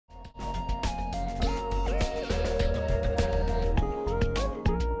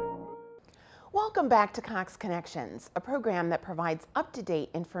Welcome back to Cox Connections, a program that provides up-to-date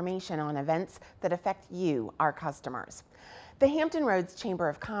information on events that affect you, our customers. The Hampton Roads Chamber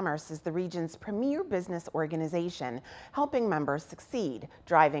of Commerce is the region's premier business organization, helping members succeed,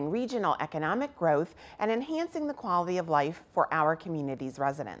 driving regional economic growth, and enhancing the quality of life for our community's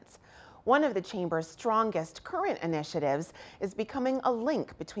residents. One of the Chamber's strongest current initiatives is becoming a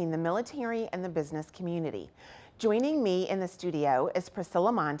link between the military and the business community. Joining me in the studio is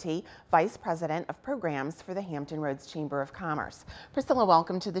Priscilla Monti, Vice President of Programs for the Hampton Roads Chamber of Commerce. Priscilla,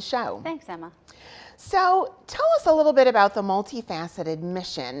 welcome to the show. Thanks, Emma. So tell us a little bit about the multifaceted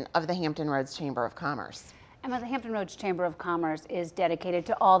mission of the Hampton Roads Chamber of Commerce. Emma, the Hampton Roads Chamber of Commerce is dedicated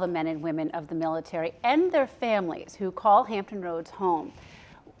to all the men and women of the military and their families who call Hampton Roads home.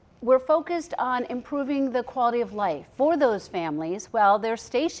 We're focused on improving the quality of life for those families while they're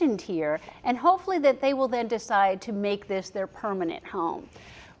stationed here, and hopefully that they will then decide to make this their permanent home.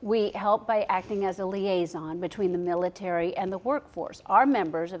 We help by acting as a liaison between the military and the workforce. Our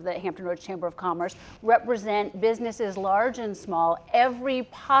members of the Hampton Roads Chamber of Commerce represent businesses large and small. Every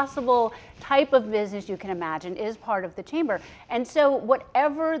possible type of business you can imagine is part of the chamber. And so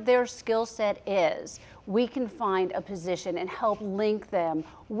whatever their skill set is, we can find a position and help link them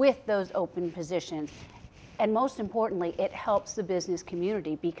with those open positions. And most importantly, it helps the business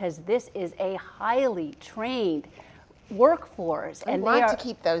community because this is a highly trained workforce. And we want to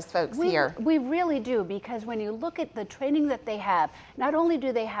keep those folks here. We really do, because when you look at the training that they have, not only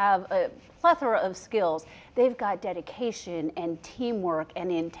do they have a plethora of skills, they've got dedication and teamwork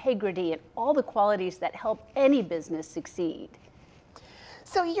and integrity and all the qualities that help any business succeed.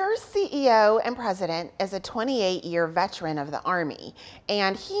 So your CEO and president is a 28-year veteran of the Army,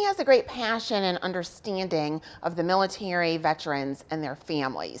 and he has a great passion and understanding of the military, veterans, and their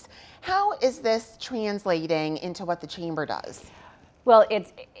families. How is this translating into what the Chamber does? Well,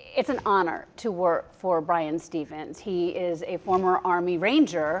 it's an honor to work for Brian Stevens. He is a former Army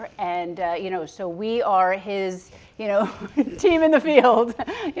Ranger, and so we are his team in the field,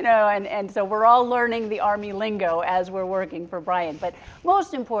 and so we're all learning the Army lingo as we're working for Brian. But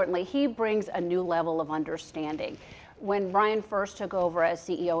most importantly, he brings a new level of understanding. When Brian first took over as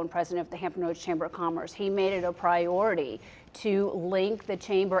CEO and president of the Hampton Roads Chamber of Commerce, he made it a priority to link the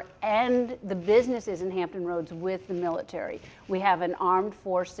chamber and the businesses in Hampton Roads with the military. We have an armed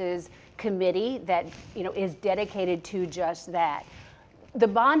forces committee that is dedicated to just that. The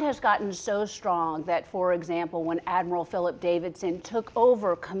bond has gotten so strong that, for example, when Admiral Philip Davidson took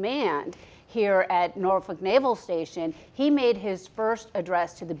over command here at Norfolk Naval Station, he made his first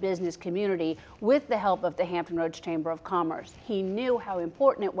address to the business community with the help of the Hampton Roads Chamber of Commerce. He knew how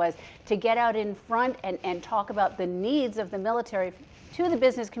important it was to get out in front and talk about the needs of the military to the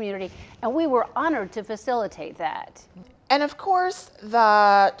business community, and we were honored to facilitate that. And of course,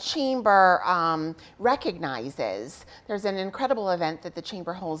 the Chamber recognizes, there's an incredible event that the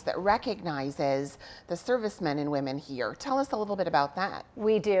Chamber holds that recognizes the servicemen and women here. Tell us a little bit about that.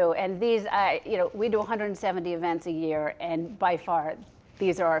 We do, and these, we do 170 events a year, and by far,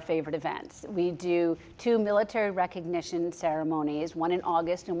 these are our favorite events. We do 2 military recognition ceremonies, one in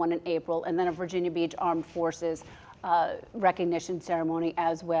August and one in April, and then a Virginia Beach Armed Forces recognition ceremony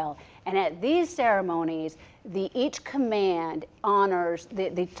as well. And at these ceremonies, each command honors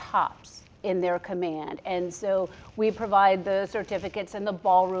the tops in their command. And so we provide the certificates and the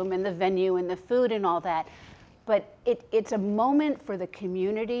ballroom and the venue and the food and all that. But it's a moment for the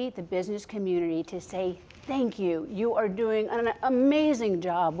community, the business community, to say, thank you. You are doing an amazing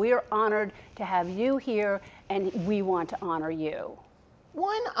job. We are honored to have you here, and we want to honor you.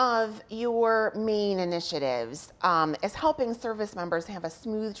 One of your main initiatives is helping service members have a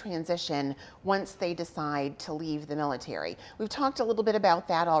smooth transition once they decide to leave the military. We've talked a little bit about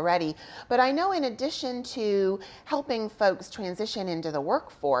that already, but I know in addition to helping folks transition into the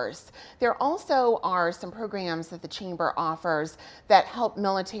workforce, there also are some programs that the Chamber offers that help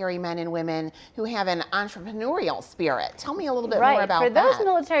military men and women who have an entrepreneurial spirit. Tell me a little bit more about that. For those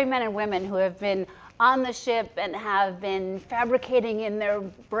military men and women who have been on the ship and have been fabricating in their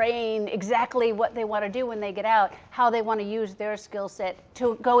brain exactly what they want to do when they get out, how they want to use their skill set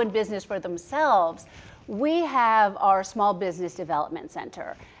to go in business for themselves, we have our Small Business Development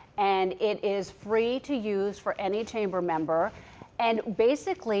Center, and it is free to use for any chamber member. And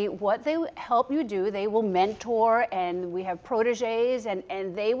basically what they help you do, they will mentor, and we have proteges,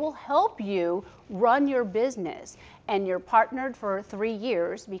 and they will help you run your business. And you're partnered for 3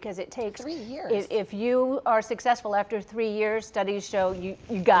 years, because it takes 3 years. If you are successful after 3 years, studies show you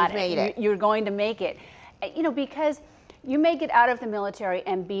got it. You're going to make it. Because you may get out of the military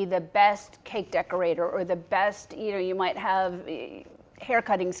and be the best cake decorator or the best, you might have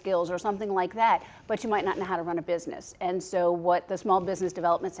haircutting skills or something like that, but you might not know how to run a business. And so what the Small Business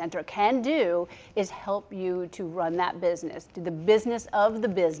Development Center can do is help you to run that business, do the business of the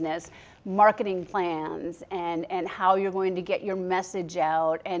business, marketing plans, and how you're going to get your message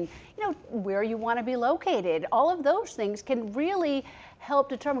out, and where you want to be located. All of those things can really help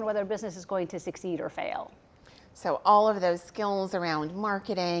determine whether a business is going to succeed or fail. So all of those skills around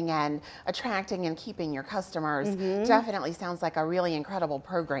marketing and attracting and keeping your customers definitely sounds like a really incredible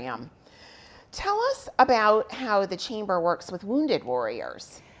program. Tell us about how the Chamber works with wounded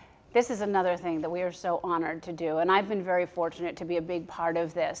warriors. This is another thing that we are so honored to do, and I've been very fortunate to be a big part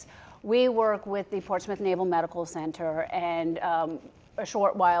of this. We work with the Portsmouth Naval Medical Center, and a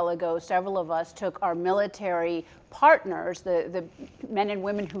short while ago, several of us took our military partners, the men and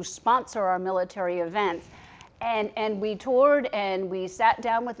women who sponsor our military events, and we toured and we sat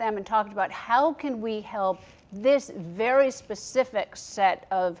down with them and talked about how can we help this very specific set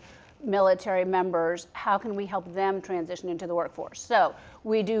of military members, how can we help them transition into the workforce? So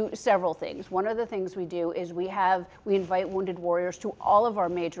we do several things. One of the things we do is we invite wounded warriors to all of our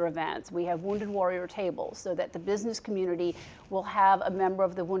major events. We have wounded warrior tables so that the business community will have a member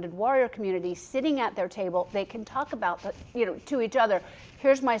of the wounded warrior community sitting at their table. They can talk about to each other,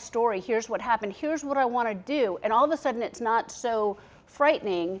 here's my story, here's what happened, here's what I want to do. And all of a sudden it's not so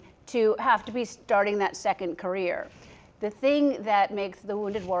frightening to have to be starting that second career. The thing that makes the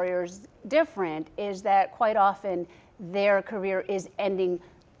wounded warriors different is that quite often their career is ending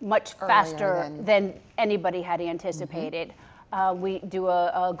much faster than anybody had anticipated. We do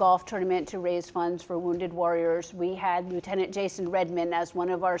a golf tournament to raise funds for wounded warriors. We had Lieutenant Jason Redmond as one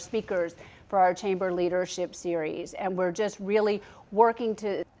of our speakers for our Chamber Leadership Series, and we're just really working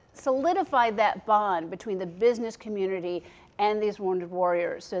to solidify that bond between the business community and these wounded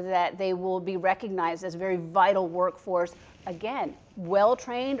warriors so that they will be recognized as a very vital workforce. Again,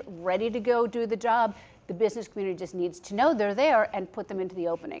 well-trained, ready to go do the job. The business community just needs to know they're there and put them into the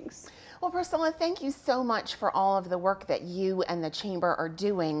openings. Well, Priscilla, thank you so much for all of the work that you and the Chamber are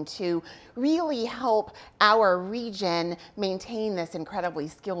doing to really help our region maintain this incredibly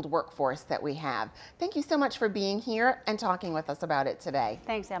skilled workforce that we have. Thank you so much for being here and talking with us about it today.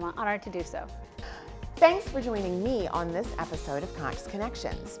 Thanks, Emma. Honored to do so. Thanks for joining me on this episode of Cox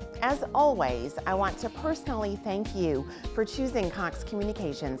Connections. As always, I want to personally thank you for choosing Cox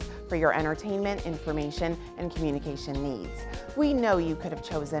Communications for your entertainment, information, and communication needs. We know you could have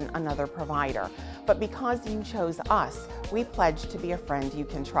chosen another provider, but because you chose us, we pledge to be a friend you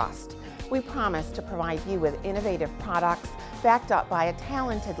can trust. We promise to provide you with innovative products backed up by a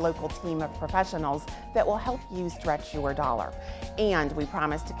talented local team of professionals that will help you stretch your dollar. And we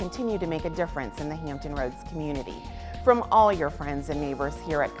promise to continue to make a difference in the Hampton Roads community. From all your friends and neighbors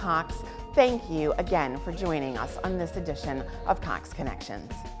here at Cox, thank you again for joining us on this edition of Cox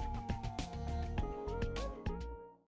Connections.